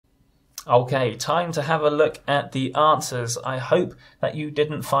Okay, time to have a look at the answers. I hope that you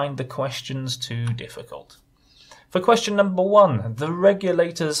didn't find the questions too difficult. For question number 1, the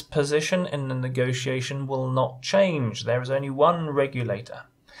regulator's position in the negotiation will not change. There is only one regulator.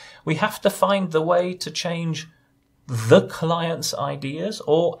 We have to find the way to change the client's ideas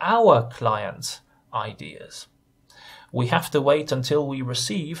or our client's ideas. We have to wait until we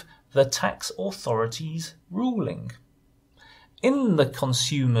receive the tax authority's ruling. In the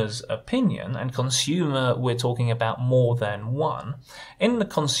consumer's opinion, and consumer we're talking about more than one, in the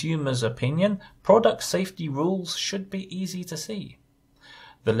consumer's opinion, product safety rules should be easy to see.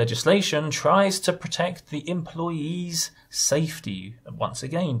 The legislation tries to protect the employee's safety, once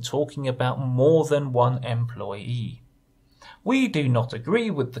again talking about more than one employee. We do not agree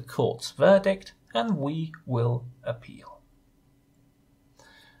with the court's verdict and we will appeal.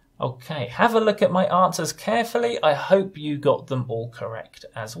 Okay, have a look at my answers carefully. I hope you got them all correct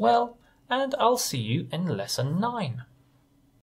as well, and I'll see you in lesson 9.